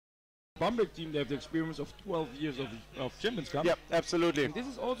Bamberg team, they have the experience of 12 years of Champions Cup. Yep, absolutely. And this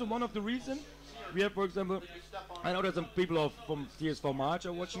is also one of the reasons we have, for example, I know that some people from TSV March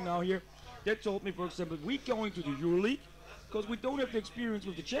are watching now here. They told me, for example, we're going to the EuroLeague because we don't have the experience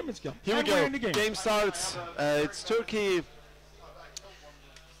with the Champions Cup. Here we go. Game starts. It's Turkey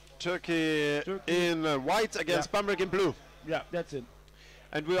in white against Bamberg in blue. Yeah, that's it.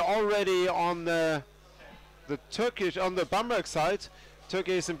 And we're already on the Bamberg side.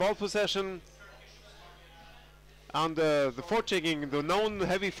 Turkey is in ball possession. And the forechecking, the known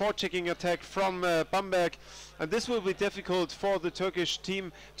heavy forechecking attack from Bamberg. And this will be difficult for the Turkish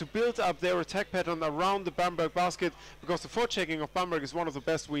team to build up their attack pattern around the Bamberg basket, because the forechecking of Bamberg is one of the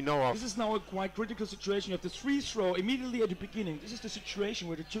best we know of. This is now a quite critical situation. You have the free throw immediately at the beginning. This is the situation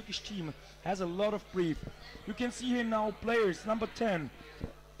where the Turkish team has a lot of breath. You can see here now players, number 10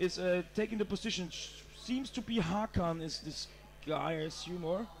 is taking the position. Seems to be Hakan, is this guy, I assume,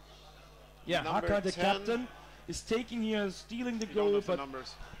 or? Yeah, number Hakan, the 10. captain, is taking here, stealing the goal,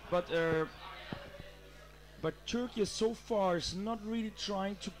 but Turkey so far is not really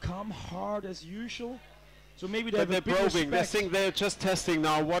trying to come hard as usual. So maybe they're probing. I think they're just testing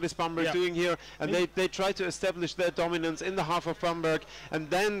now what is Bamberg doing here, and they try to establish their dominance in the half of Bamberg, and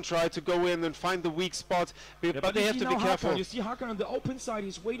then try to go in and find the weak spot. But they have to be careful. You see Hakan on the open side.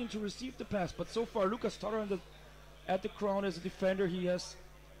 He's waiting to receive the pass, but so far Lucas Torre at the crown as a defender. He has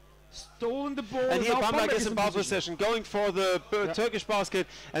stolen the ball. And here Bamberg is in ball possession, going for the Turkish basket,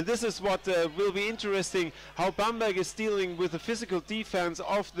 and this is what will be interesting, how Bamberg is dealing with the physical defense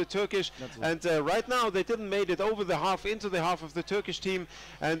of the Turkish. And right now they didn't made it over the half, into the half of the Turkish team,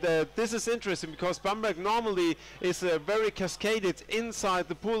 and this is interesting because Bamberg normally is very cascaded inside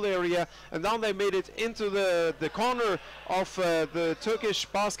the pool area, and now they made it into the corner of the Turkish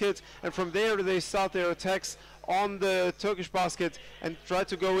basket, and from there they start their attacks on the Turkish basket and try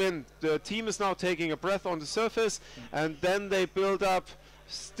to go in. The team is now taking a breath on the surface, and then they build up,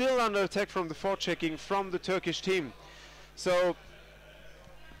 still under attack from the forechecking from the Turkish team. So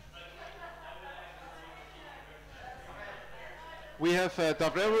we have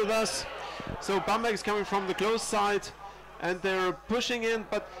Davre with us. So Bamberg is coming from the close side and they're pushing in,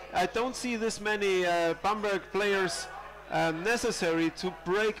 but I don't see this many Bamberg players necessary to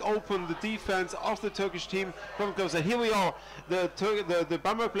break open the defense of the Turkish team from close. And here we are, the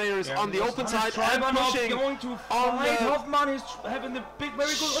Bamberg players on the open side and pushing going to fight. Hoffmann is having the big,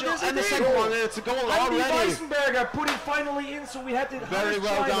 very good. And the second one, it's a goal already. Weisenberger put it finally in, so we had it very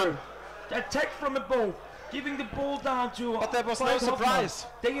well done. Attack from above, giving the ball down to. But there was no surprise.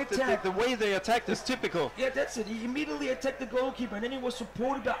 They attacked. The way they attacked is typical. Yeah, that's it. He immediately attacked the goalkeeper, and then he was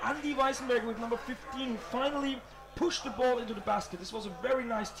supported by Andy Weisenberger with number 15, who finally pushed the ball into the basket. This was a very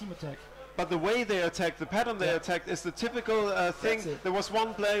nice team attack. But the way they attacked, the pattern they attacked is the typical thing. There was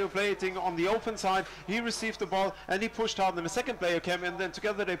one player playing on the open side, he received the ball and he pushed hard, and the second player came in, and then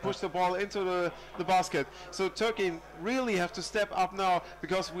together they pushed the ball into the basket. So Turkey really have to step up now,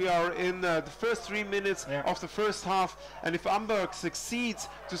 because we are in the first 3 minutes of the first half, and if Bamberg succeeds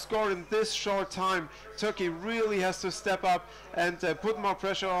to score in this short time, Turkey really has to step up and put more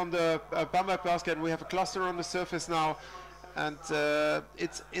pressure on the Bamberg basket. We have a cluster on the surface now, and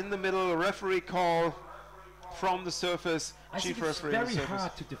it's in the middle, a referee call from the surface. Chief referee. It's very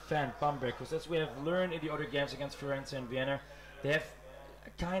hard to defend Bamberg, because as we have learned in the other games against Firenze and Vienna, they have a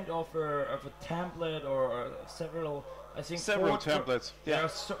kind of a template or several templates. There are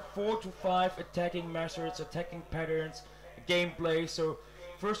 4 to 5 attacking measures, attacking patterns, gameplay. So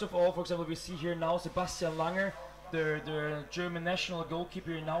first of all, for example, we see here now Sebastian Langer, the German national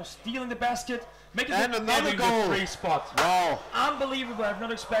goalkeeper, now stealing the basket, making another goal. The 3 spot. Wow! Unbelievable! I've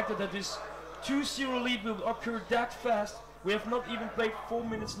not expected that this 2-0 lead will occur that fast. We have not even played 4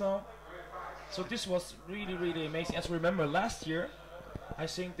 minutes now, so this was really, really amazing. As we remember, last year, I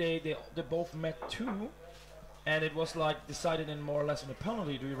think they both met 2. And it was like decided in more or less in a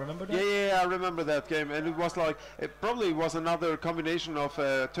penalty. Do you remember that? Yeah, I remember that game. And it was like, it probably was another combination of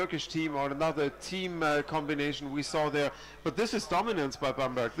a Turkish team or another team combination we saw there. But this is dominance by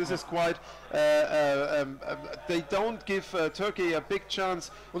Bamberg. This is quite, they don't give Turkey a big chance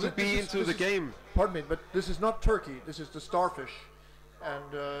to be into the game. Pardon me, but this is not Turkey. This is the Starfish.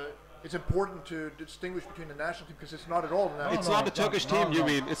 And it's important to distinguish between the national team, because it's not at all the national team. It's not a Turkish team, you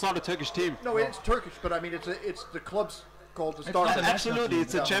mean? It's not a Turkish team. No, it's Turkish, but I mean it's the club's called the Starfish. Absolutely,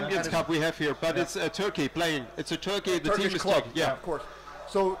 it's a Champions Cup we have here, but it's Turkey playing. It's a Turkey, the team is club. Yeah, of course.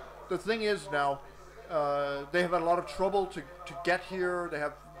 So the thing is now, they have had a lot of trouble to get here. They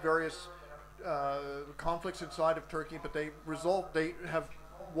have various conflicts inside of Turkey, but they have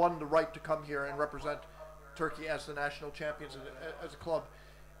won the right to come here and represent Turkey as the national champions as a club.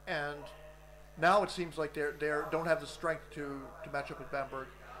 and now it seems like they don't have the strength to match up with Bamberg.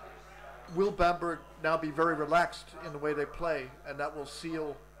 Will Bamberg now be very relaxed in the way they play, and that will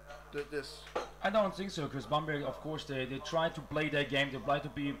seal this? I don't think so, because Bamberg, of course, they try to play their game. They try to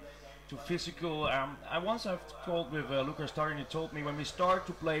be too physical. I've told with Lucas Starr, and he told me when we start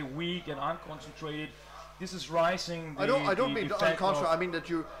to play weak and unconcentrated, this is rising. I don't mean unconcentrated. I mean that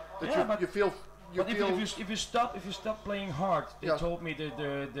you feel. But if you stop playing hard, they told me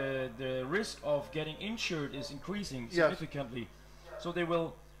the risk of getting injured is increasing significantly. So they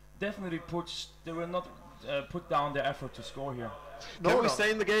will definitely not put down their effort to score here. Can we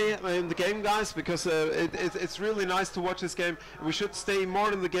stay in the game, guys? Because it's really nice to watch this game. We should stay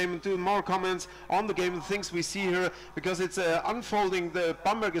more in the game and do more comments on the game, the things we see here, because it's unfolding. The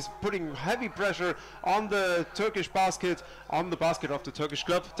Bamberg is putting heavy pressure on the Turkish basket, on the basket of the Turkish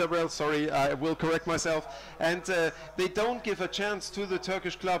club. Debrel, sorry, I will correct myself. And they don't give a chance to the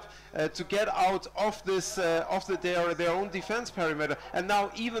Turkish club to get out of this their own defense perimeter. And now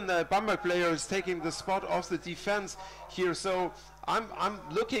even the Bamberg player is taking the spot of the defense here. So I'm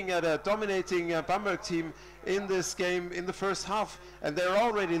looking at a dominating Bamberg team in this game in the first half, and they're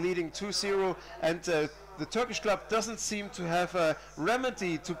already leading 2-0, and the Turkish club doesn't seem to have a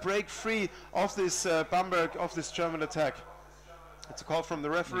remedy to break free of this Bamberg, of this German attack. It's a call from the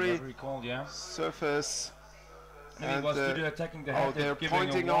referee. The referee called, yeah. Surface. And it was to the attacking the head. Oh, they're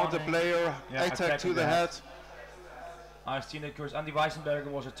pointing out the player, attack to the head. I've seen it, because Andy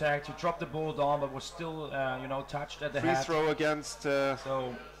Weissenberger was attacked. He dropped the ball down, but was still, touched at the head. Free throw against.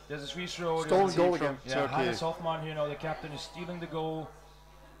 So there's a free throw. Stolen goal again. Yeah, Hannes Hoffmann, the captain, is stealing the goal,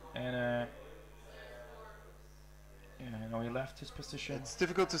 and he left his position. It's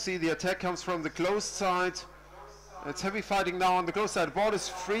difficult to see. The attack comes from the closed side. It's heavy fighting now on the close side. Ball is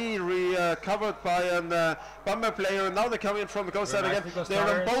free, recovered by a Bamberg player. And now they're coming in from the close side again.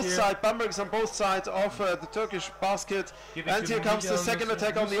 They're on both sides. Bamberg is on both sides of the Turkish basket. And here comes the second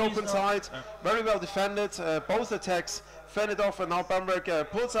attack on the open side. Very well defended. Both attacks fended off, and now Bamberg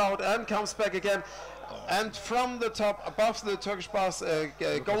pulls out and comes back again. And from the top, above the Turkish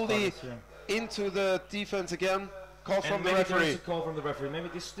goalie, into the defense again. Call from the referee. Call from the referee. Maybe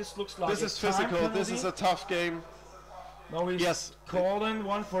this looks like this is physical. This is a tough game. Now he's calling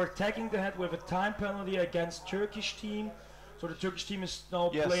one for attacking the head with a time penalty against Turkish team. So the Turkish team is now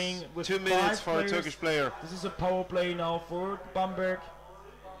playing with 2 minutes for players. a Turkish player. This is a power play now for Bamberg.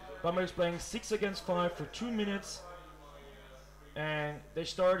 Bamberg is playing 6 against 5 for 2 minutes. And they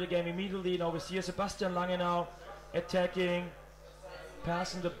start the game immediately. Now we see Sebastian Lange now attacking,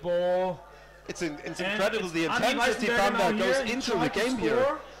 passing the ball. It's incredible the intensity Bamberg goes into the game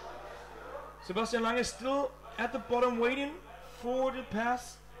here. Sebastian Lange is still at the bottom waiting for the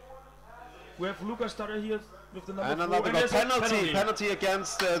pass. We have Lucas Starr here with the number 4. And another penalty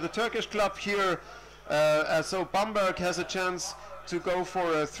against the Turkish club here. So Bamberg has a chance to go for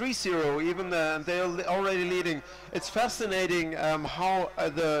a 3-0 even, and they're already leading. It's fascinating how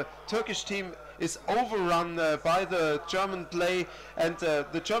the Turkish team is overrun by the German play, and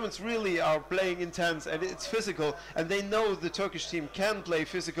the Germans really are playing intense, and it's physical, and they know the Turkish team can play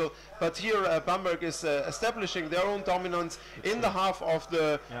physical, but here Bamberg is establishing their own dominance in the half of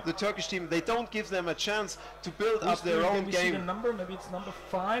the Turkish team. They don't give them a chance to build up their own game. See the number? Maybe it's number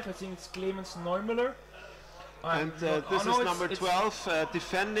 5. I think it's Clemens Neumüller. And this is number 12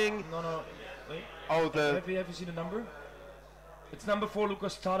 defending. No. Wait. Oh, have you seen the number? It's number 4,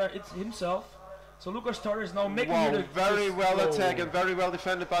 Lucas Starr. It's himself. So Lucas Starr is now making it very well attacked and very well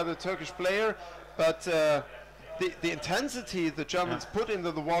defended by the Turkish player, but the intensity the Germans put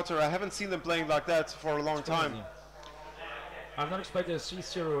into the water, I haven't seen them playing like that for a long time. I'm not expecting a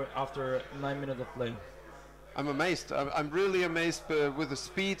 3-0 after 9 minutes of play. I'm amazed. I'm really amazed with the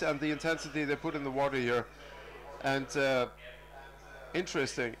speed and the intensity they put in the water here. And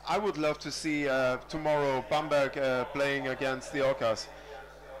interesting. I would love to see tomorrow Bamberg playing against the Orcas.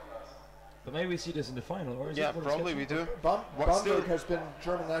 But maybe we see this in the final, or is it probably we do. Bamberg has been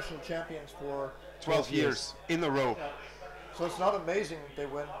German national champions for 12 years in a row. Yeah. So it's not amazing they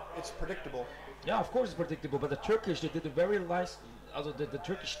win, it's predictable. Yeah, of course it's predictable, but the Turkish, they did a very nice, the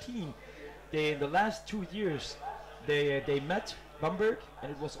Turkish team, in the last 2 years, they met Bamberg,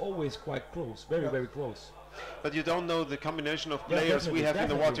 and it was always quite close, very close. But you don't know the combination of players we have in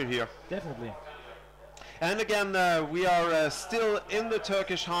the water here. Definitely. And again, we are still in the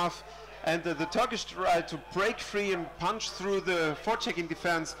Turkish half. And the Turkish try to break free and punch through the forechecking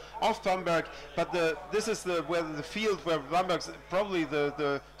defense of Bamberg, but this is the field where Bamberg's probably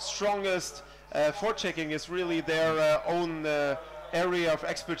the strongest. Forechecking is really their own area of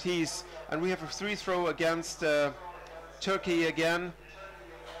expertise, and we have a free throw against Turkey again.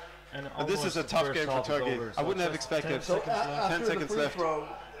 And this is a tough game for Turkey. I wouldn't have expected. So 10 after seconds the free left. throw,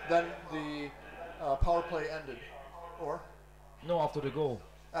 then the power play ended, or No, after the goal.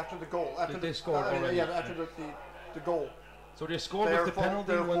 after the goal. After They scored already. Yeah, after the goal. So they scored They with are the full-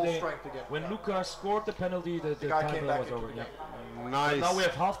 penalty they're when full they strength again. when Lucas scored the penalty. The guy time came delay back was into over. the Yeah. game. Nice. Now we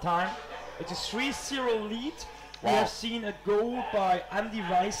have half time. It's a 3-0 lead. We Wow. have seen a goal by Andy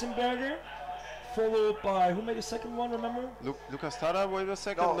Weisenberger, followed by who made the second one? Remember? Lucas Tada was the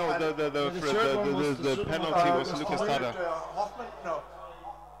second? No, No, and the third one was the third penalty one. was Lucas Tada. Hoffman? No.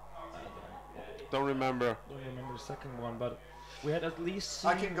 Don't remember. Don't remember the second one, but we had at least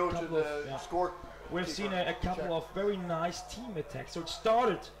I seen can go a to couple the of, yeah. score. We've seen keeper a couple check. of very nice team attacks. So it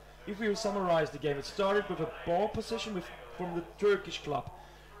started, if we summarize the game, it started with a ball possession from the Turkish club.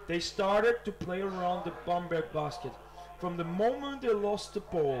 They started to play around the Bamberg basket. From the moment they lost the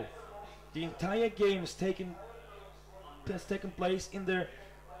ball, the entire game has taken place in the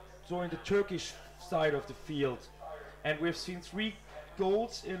Turkish side of the field, and we've seen 3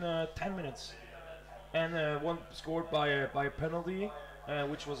 goals in 10 minutes, and one scored by a penalty,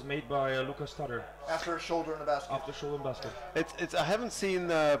 which was made by Lucas Tada After a shoulder in the basket. after shoulder basket. It's I haven't seen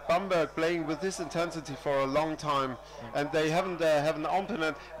Bamberg playing with this intensity for a long time, and they haven't have an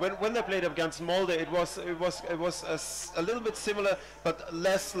opponent. When they played against Molde, it was a little bit similar, but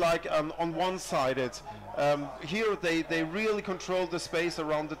less like on one-sided. Here they really controlled the space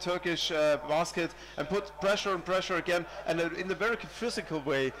around the Turkish basket and put pressure and pressure again, and in a very physical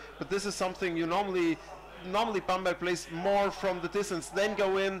way. But this is something you normally Bamberg plays more from the distance, then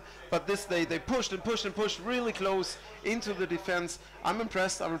go in, but this they pushed and pushed and pushed really close into the defense. I'm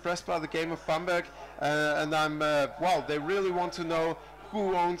impressed by the game of Bamberg, and wow, they really want to know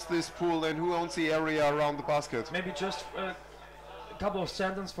who owns this pool and who owns the area around the basket. Maybe just a couple of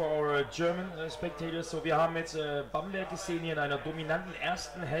sentences for our German spectators. So, wir haben jetzt Bamberg gesehen hier in einer dominanten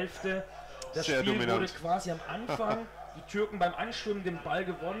ersten Hälfte. Das Sehr Spiel dominant. wurde quasi am Anfang, die Türken beim Anstürmen den Ball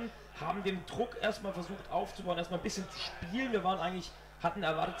gewonnen, haben den Druck erstmal versucht aufzubauen, erstmal ein bisschen zu spielen. Wir hatten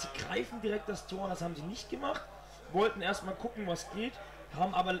erwartet, sie greifen direkt das Tor, das haben sie nicht gemacht. Wollten erstmal gucken, was geht,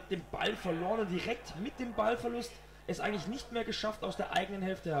 haben aber den Ball verloren und direkt mit dem Ballverlust es eigentlich nicht mehr geschafft, aus der eigenen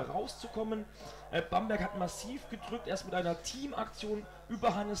Hälfte herauszukommen. Bamberg hat massiv gedrückt, erst mit einer Teamaktion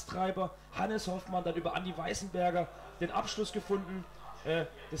über Hannes Treiber, Hannes Hoffmann, dann über Andi Weißenberger den Abschluss gefunden.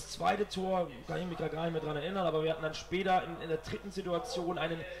 Das zweite Tor, kann ich mich gar nicht mehr daran erinnern, aber wir hatten dann später in der dritten Situation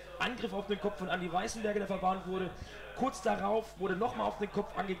einen Angriff auf den Kopf von Andi Weißenberger, der verwarnt wurde. Kurz darauf wurde nochmal auf den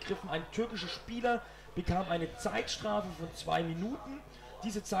Kopf angegriffen, ein türkischer Spieler bekam eine Zeitstrafe von 2 Minuten.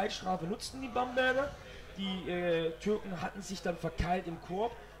 Diese Zeitstrafe nutzten die Bamberger. Die Türken hatten sich dann verkeilt im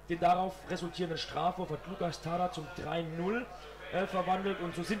Korb. Den darauf resultierenden Strafwurf hat Lucas Tada zum 3-0 verwandelt,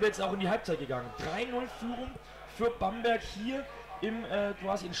 und so sind wir jetzt auch in die Halbzeit gegangen. 3-0 Führung für Bamberg hier im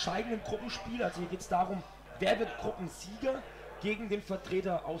quasi entscheidenden Gruppenspiel. Also hier geht es darum, wer wird Gruppensieger gegen den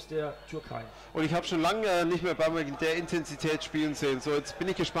Vertreter aus der Türkei. Und ich habe schon lange nicht mehr Bamberg in der Intensität spielen sehen. So, jetzt bin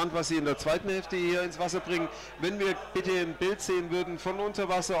ich gespannt, was sie in der zweiten Hälfte hier ins Wasser bringen. Wenn wir bitte ein Bild sehen würden von unter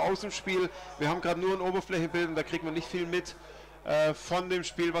Wasser aus dem Spiel. Wir haben gerade nur ein Oberflächenbild und da kriegt man nicht viel mit von dem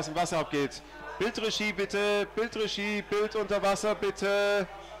Spiel, was im Wasser abgeht. Bildregie bitte, Bildregie, Bild unter Wasser bitte,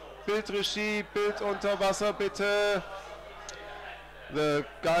 Bildregie, Bild unter Wasser bitte. The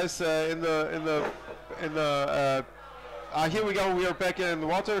guys in the here we go, we are back in the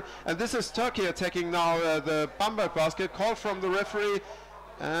water, and this is Turkey attacking now the Bamberg basket, call from the referee,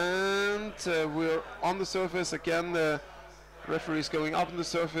 and we're on the surface again. The referee is going up on the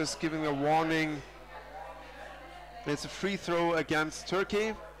surface, giving a warning. It's a free throw against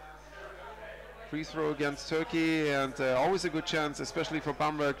Turkey. Free throw against Turkey, and always a good chance, especially for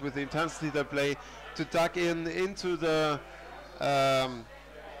Bamberg with the intensity they play, to duck into the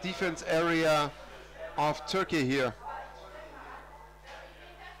defense area of Turkey here.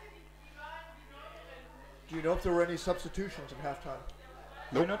 Do you know if there were any substitutions in halftime?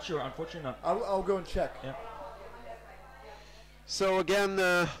 We're not sure, unfortunately not. I'll go and check. Yeah. So again,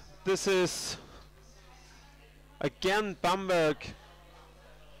 this is again Bamberg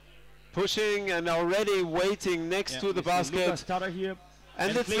pushing and already waiting next to the basket. Lucas Tada here.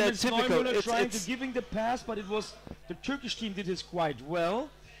 And it's Clemens typical. Neumüller trying It's to giving the pass, but it was the Turkish team did this quite well.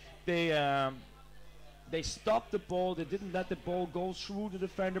 They stopped the ball. They didn't let the ball go through the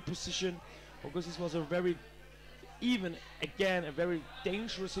defender position, because this was a very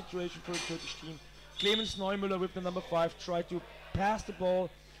dangerous situation for the Turkish team. Clemens Neumüller with the number 5 tried to pass the ball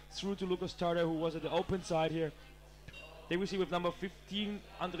through to Lucas Tada, who was at the open side here. They will see with number 15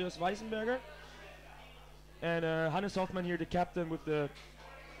 Andreas Weisenberger, and Hannes Hoffmann here, the captain, with the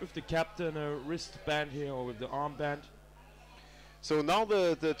captain wristband here, or with the armband. So now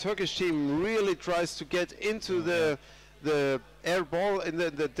the Turkish team really tries to get into the air ball in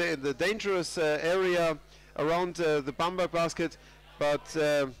the dangerous area around the Bamberg basket, but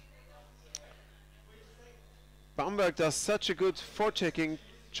Bamberg does such a good forechecking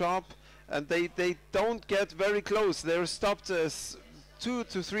job, and they don't get very close. They're stopped 2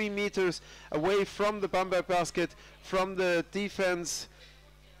 to 3 meters away from the Bamberg basket, from the defense,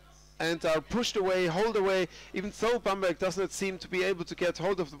 and are pushed away, hold away, even though Bamberg does not seem to be able to get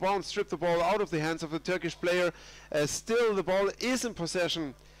hold of the ball and strip the ball out of the hands of the Turkish player. Still the ball is in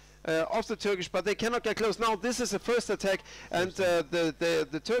possession of the Turkish, but they cannot get close. Now this is the first attack, and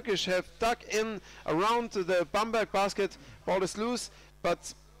the Turkish have dug in around the Bamberg basket. Ball is loose,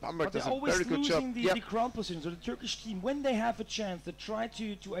 but Bamberg does a very good job. The ground position. So the Turkish team, when they have a chance, they try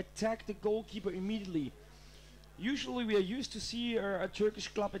to attack the goalkeeper immediately. Usually we are used to see a Turkish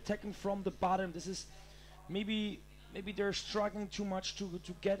club attacking from the bottom. This is maybe they're struggling too much to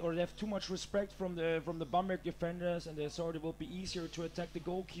get, or they have too much respect from the Bamberg defenders, and they thought it will be easier to attack the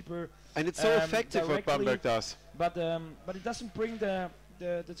goalkeeper. And it's so effective what Bamberg does. But it doesn't bring the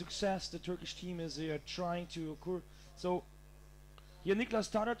success the Turkish team is trying to occur. So here Niklas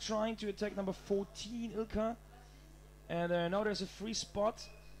Tada trying to attack number 14 Ilka, and now there's a free spot.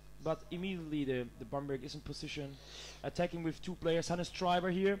 But immediately the Bamberg is in position, attacking with 2 players. Hannes Schreiber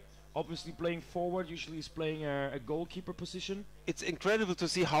here, obviously playing forward, usually he's playing a goalkeeper position. It's incredible to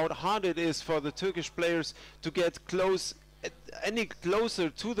see how hard it is for the Turkish players to get close, any closer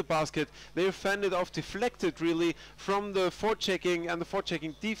to the basket. They're fended off, deflected really from the forechecking and the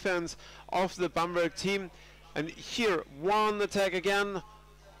forechecking defense of the Bamberg team. And here, one attack again.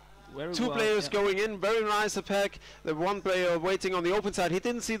 Very 2 well, players going in, very nice attack. The 1 player waiting on the open side. He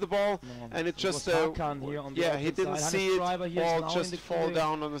didn't see the ball, and it just he didn't see it. Ball just fall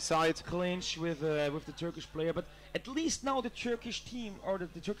down on the side. Clinch with the Turkish player, but at least now the Turkish team, or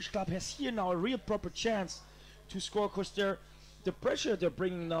the Turkish club, has here now a real proper chance to score, because the pressure they're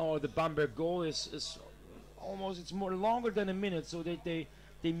bringing now, the Bamberg goal is almost, it's more longer than a minute. So they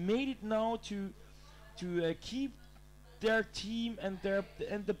made it now to keep their team and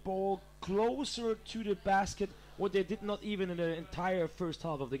the ball closer to the basket, what they did not even in the entire first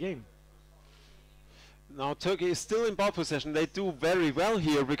half of the game. Now Turkey is still in ball possession. They do very well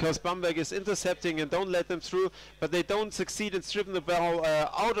here because Bamberg is intercepting and don't let them through, but they don't succeed in stripping the ball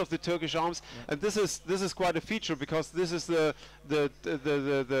out of the Turkish arms. And this is quite a feature, because this is the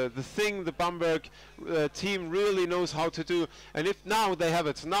thing the Bamberg team really knows how to do. And if now they have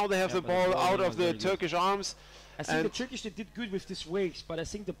it, now they have the ball out of the Turkish arms. I think the Turkish, they did good with this waves, but I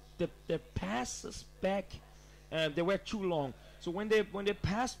think the passes back, they were too long. So when they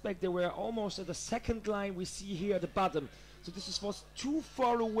passed back, they were almost at the second line we see here at the bottom. So this was too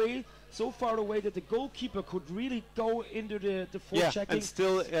far away, so far away that the goalkeeper could really go into the forechecking. And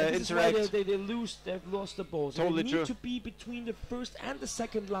still and this interact. is why they've lost the ball. So Totally they need to be between the first and the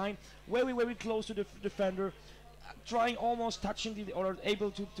second line, very close to the defender, trying almost touching or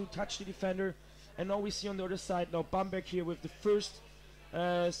able to touch the defender. And now we see on the other side now Bamberg here with the first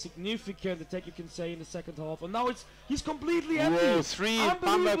significant attack, you can say, in the second half. And now he's completely empty. Whoa, 3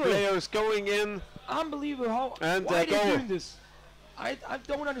 Bamberg players going in. Unbelievable. Why are they doing this? I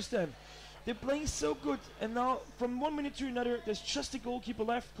don't understand. They're playing so good, and now from 1 minute to another, there's just a goalkeeper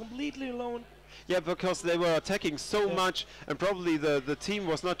left, completely alone. Yeah, because they were attacking so much, and probably the team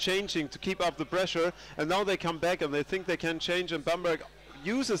was not changing to keep up the pressure. And now they come back and they think they can change, and Bamberg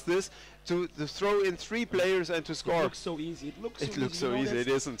uses this to throw in 3 players and to score. It looks so easy. It looks so easy. It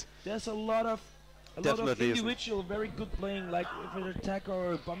isn't. There's a lot of individual, very good playing, like if an attacker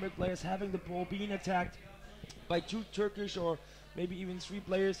or Bamberg players having the ball, being attacked by 2 Turkish or maybe even 3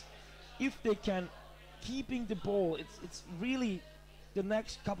 players. If they can keeping the ball, it's really, the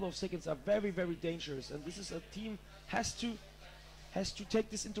next couple of seconds are very dangerous, and this is a team has to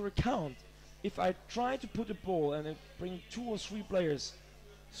take this into account. If I try to put the ball and bring 2 or 3 players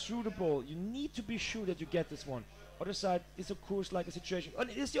through the ball, you need to be sure that you get this one. Other side is of course like a situation, and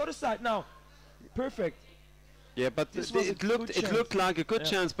it's the other side now. Perfect. Yeah, but it looked like a good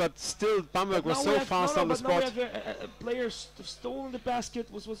chance, but still Bamberg was so fast on the spot. But now we have a player stolen the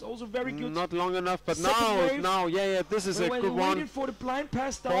basket, was also very good. Not long enough, but now, this is a good one. Waiting for the blind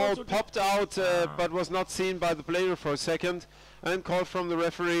pass down. Ball popped out, but was not seen by the player for a second, and called from the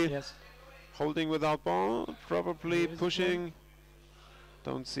referee. Yes. Holding without ball, probably pushing.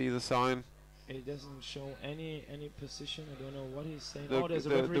 Don't see the sign. It doesn't show any position. I don't know what he's saying. There's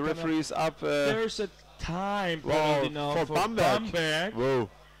the referee's up. There's a time penalty now for Bamberg. Whoa.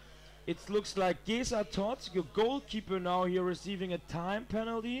 It looks like Gesa Tots, your goalkeeper, now here receiving a time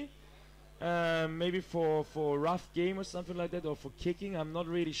penalty. maybe for rough game or something like that, or for kicking. I'm not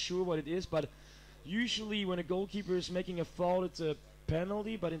really sure what it is, but usually when a goalkeeper is making a foul, it's a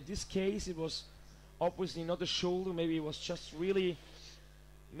penalty. But in this case, it was obviously not a shoulder. Maybe it was just really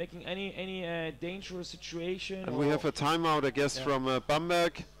making any dangerous situation. And we have a timeout, I guess, from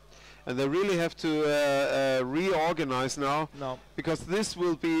Bamberg. And they really have to reorganize now, because this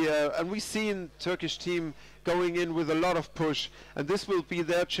will be, and we've seen Turkish team going in with a lot of push, and this will be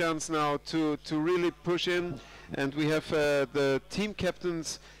their chance now to really push in. And we have the team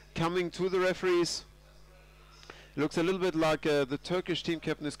captains coming to the referees. It looks a little bit like the Turkish team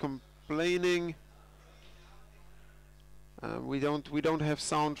captain is complaining. We don't have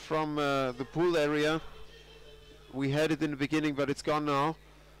sound from the pool area. We had it in the beginning, but it's gone now.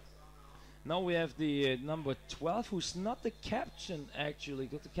 Now we have the number 12, who's not the captain actually,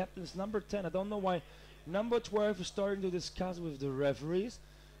 because the captain is number 10. I don't know why number 12 is starting to discuss with the referees,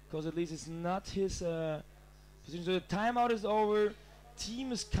 because at least it's not his position. So the timeout is over.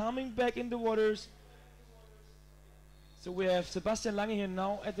 Team is coming back in the waters. So we have Sebastian Lange here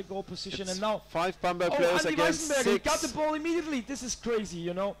now at the goal position, and now 5 Bamberg players Andi against Weissenberger, 6. he got the ball immediately. This is crazy,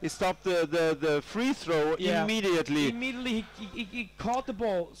 you know. He stopped the free throw immediately. Immediately he caught the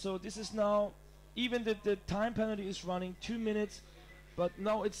ball. So this is now, even the time penalty is running 2 minutes, but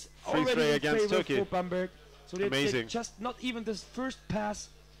now it's Free already throw in against favor Turkey. for Bamberg. So they Amazing. just not even this first pass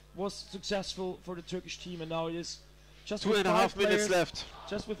was successful for the Turkish team, and now it is just 2.5 minutes left.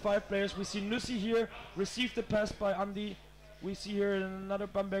 Just with 5 players. We see Nussi here receive the pass by Andi. We see here another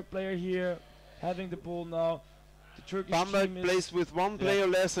Bamberg player here having the ball now. The Turkish Bamberg team plays with 1 player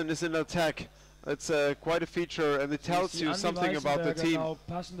less and is in attack. It's quite a feature, and it tells you Andi something about the Weissenberger team. now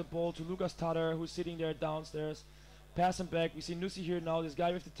passing the ball to Lukas Tadar, who's sitting there downstairs. Passing back. We see Nussi here now, this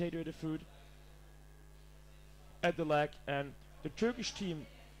guy with the tater at the foot. At the leg. And the Turkish team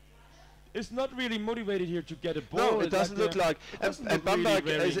is not really motivated here to get a ball. No, it doesn't look like. And Bamberg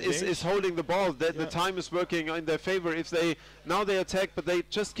is holding the ball. The time is working in their favor. If they now they attack, but they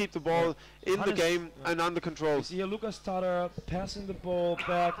just keep the ball in the game and under control. We see here Lukas Tadar passing the ball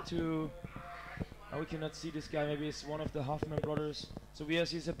back to. We cannot see this guy. Maybe it's one of the Hoffman brothers. So we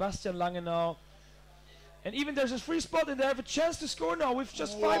see Sebastian Lange now. And even there's a free spot, and they have a chance to score now with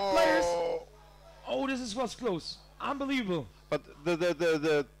just 5 players. Oh, this was close. Unbelievable. But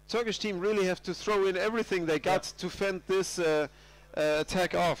the Turkish team really have to throw in everything they got to fend this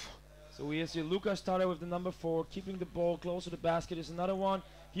attack off. So we see Lukas Tadar with the number 4, keeping the ball close to the basket. Is another one.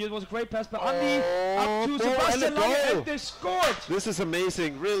 Here was a great pass by Andi up to Sebastian Lange, and they scored. This is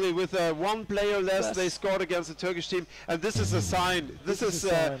amazing, really. With 1 player less, they scored against the Turkish team, and this is a sign. This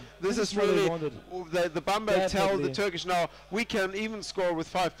is really the Bamberg tell the Turkish now we can even score with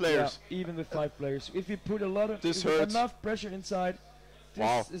 5 players. Yeah, even with 5 players. If we put a lot of enough pressure inside,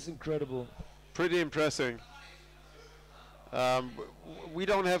 this is incredible. Pretty impressive. We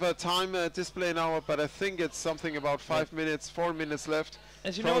don't have a time display now, but I think it's something about 5 minutes, 4 minutes left.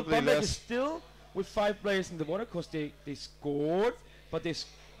 As you know, Bamberg is still with 5 players in the water, because they scored, but the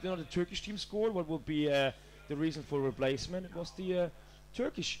Turkish team scored. What will be the reason for replacement? It was the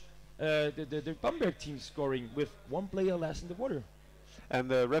Turkish, the Bamberg team scoring with 1 player less in the water. And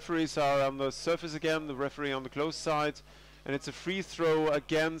the referees are on the surface again, the referee on the close side, and it's a free throw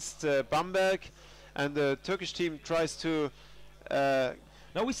against Bamberg, and the Turkish team tries to.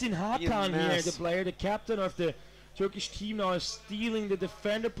 Now we've seen Hakan here, the player, the captain of the Turkish team, now is stealing the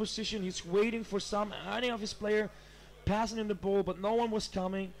defender position. He's waiting for any of his player passing him the ball, but no one was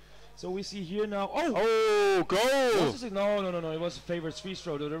coming. So we see here now. Oh, goal! No. It was a favorite free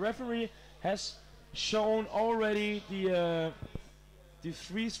throw. The referee has shown already the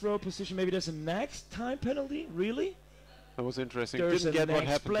free throw position. Maybe there's a next time penalty. Really? That was interesting. There's Didn't get what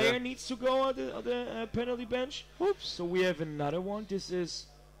happened. Player needs to go on the penalty bench. Oops. So we have another one. This is.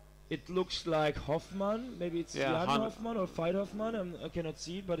 It looks like Hoffmann. Maybe it's Jan Hoffmann or Veit Hoffmann. I cannot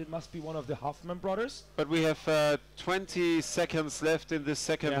see it, but it must be one of the Hoffmann brothers. But we have 20 seconds left in this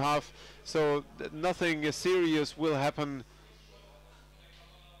second half, so nothing serious will happen.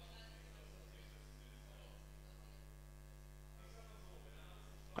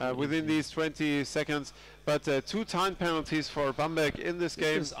 Within these 20 seconds, but 2 time penalties for Bamberg in this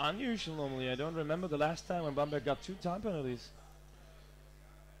game. This is unusual normally. I don't remember the last time when Bamberg got 2 time penalties.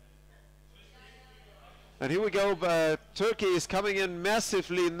 And here we go. Turkey is coming in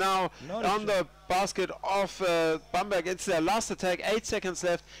massively now on the basket of Bamberg. It's their last attack. 8 seconds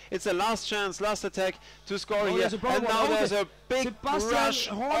left. It's the last chance, last attack to score here. And now there's a big rush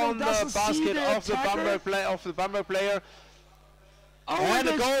on the basket of the Bamberg player. And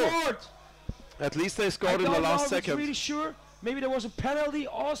a goal. At least they scored in the last second. I'm really sure maybe there was a penalty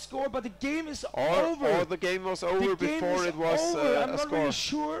or score, but the game is over. Or the game was over before it was I'm a not score. really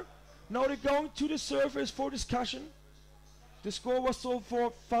sure. Now they're going to the surface for discussion. The score was so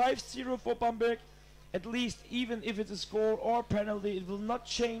for 5-0 for Bamberg. At least, even if it's a score or penalty, it will not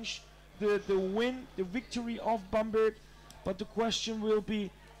change the victory of Bamberg. But the question will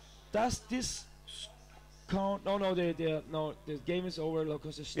be, does this count? No, the game is over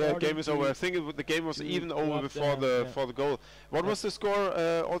because the Yeah, game is over. I think the game was even over before the goal. What was the score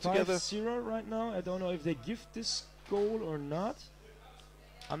altogether? 5-0 right now. I don't know if they give this goal or not.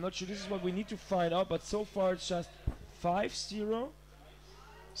 I'm not sure. This is what we need to find out. But so far it's just 5-0.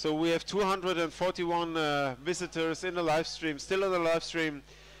 So we have 241 visitors in the live stream, still in the live stream,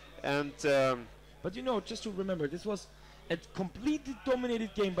 and but you know, just to remember, this was a completely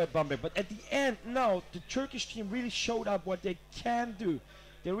dominated game by Bamberg. But at the end, now the Turkish team really showed up what they can do.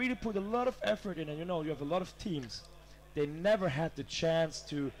 They really put a lot of effort in, and you know, you have a lot of teams. They never had the chance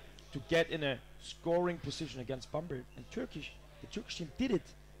to get in a scoring position against Bamberg, and the Turkish team did it.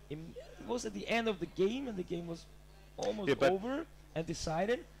 It was at the end of the game, and the game was almost over and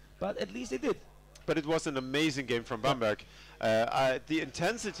decided, but at least they did. But it was an amazing game from Bamberg. The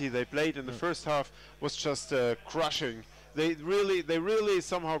intensity they played in the first half was just crushing. They really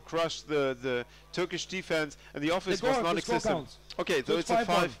somehow crushed the Turkish defense, and the offense was non-existent. Okay, so it's a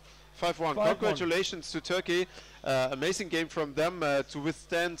 5-1. Congratulations to Turkey. Amazing game from them to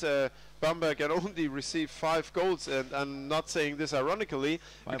withstand Bamberg and only receive 5 goals. And I'm not saying this ironically,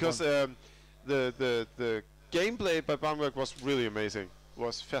 because the gameplay by Bamberg was really amazing,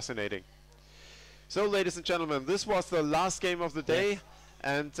 was fascinating. So, ladies and gentlemen, this was the last game of the day,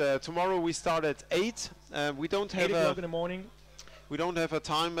 and tomorrow we start at 8. We don't have 8 o'clock in the morning. We don't have a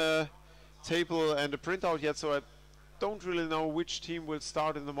time table and a printout yet, so I don't really know which team will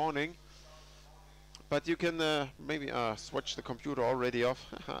start in the morning. But you can maybe switch the computer already off.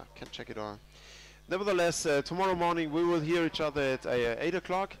 Can check it on. Nevertheless, tomorrow morning we will hear each other at 8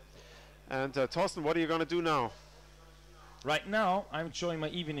 o'clock. And Thorsten, what are you going to do now? Right now, I'm enjoying my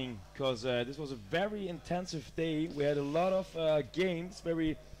evening because this was a very intensive day. We had a lot of games.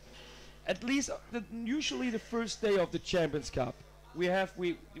 At least usually the first day of the Champions Cup.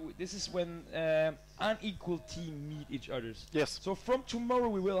 This is when unequal teams meet each other. Yes. So from tomorrow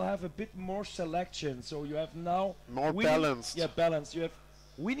we will have a bit more selection. So you have now more balanced. Yeah, balanced. You have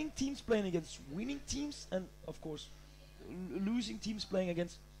winning teams playing against winning teams, and of course losing teams playing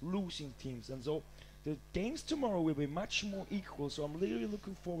against losing teams. And so the games tomorrow will be much more equal. So I'm really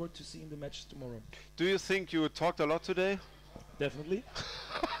looking forward to seeing the matches tomorrow. Do you think you talked a lot today? Definitely.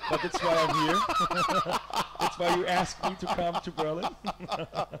 But that's why I'm here. That's why you asked me to come to Berlin.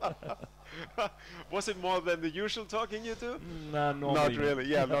 Was it more than the usual talking you do? Nah, normally not really.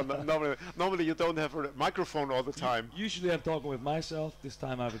 Yeah, normally you don't have a microphone all the time. Usually I'm talking with myself. This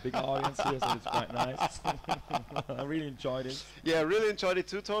time I have a big audience here, so it's quite nice. I really enjoyed it. Yeah, really enjoyed it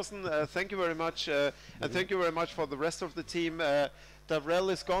too, Thorsten. Thank you very much, and thank you very much for the rest of the team.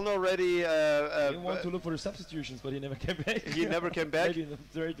 Davrel is gone already. He wanted to look for the substitutions, but he never came back. He never came back.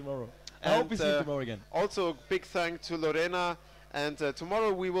 Maybe tomorrow. I hope we see him tomorrow again. Also, big thank to Lorena. And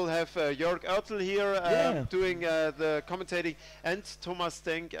tomorrow we will have Jörg Oertel here doing the commentating, and Thomas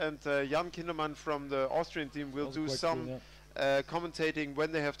Denk and Jan Kindermann from the Austrian team will do some commentating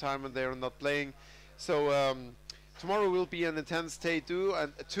when they have time and they are not playing. So tomorrow will be an intense day too,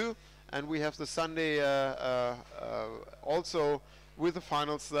 and we have the Sunday also with the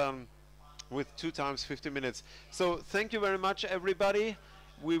finals then with 2 times 50 minutes. So thank you very much, everybody.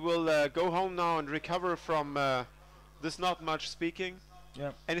 We will go home now and recover from this not much speaking.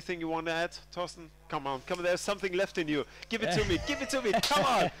 Yeah. Anything you want to add, Thorsten? Come on, there's something left in you. Give it to me, give it to me. Come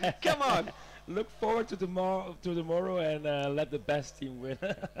on, come on. Look forward to tomorrow and let the best team win.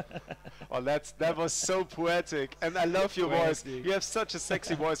 Oh, that was so poetic, and I love your voice. You have such a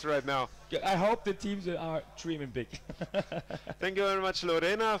sexy voice right now. I hope the teams are dreaming big. Thank you very much,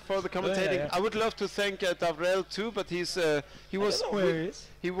 Lorena, for the commentating. I would love to thank Davrel too, but he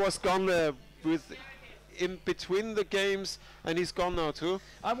was gone in between the games, and he's gone now too.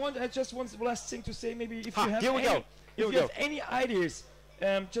 I just want one last thing to say. Maybe if you have any ideas,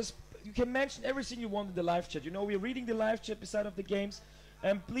 just you can mention everything you want in the live chat. You know, we're reading the live chat beside of the games,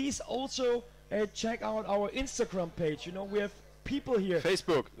 and please also check out our Instagram page. You know, we have people here.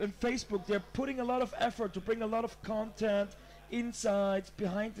 Facebook. And Facebook, they're putting a lot of effort to bring a lot of content, insights,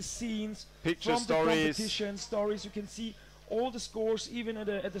 behind the scenes, picture from stories, the competition stories. You can see all the scores, even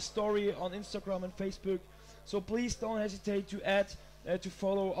at the story on Instagram and Facebook. So please don't hesitate to add, to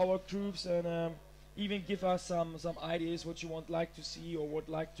follow our groups, and even give us some ideas what you like to see or would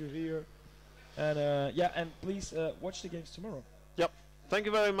like to hear. And yeah, and please watch the games tomorrow. Yep. Thank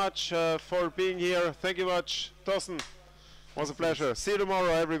you very much for being here. Thank you much, Thorsten. Was a pleasure. See you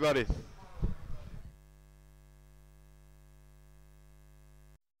tomorrow, everybody.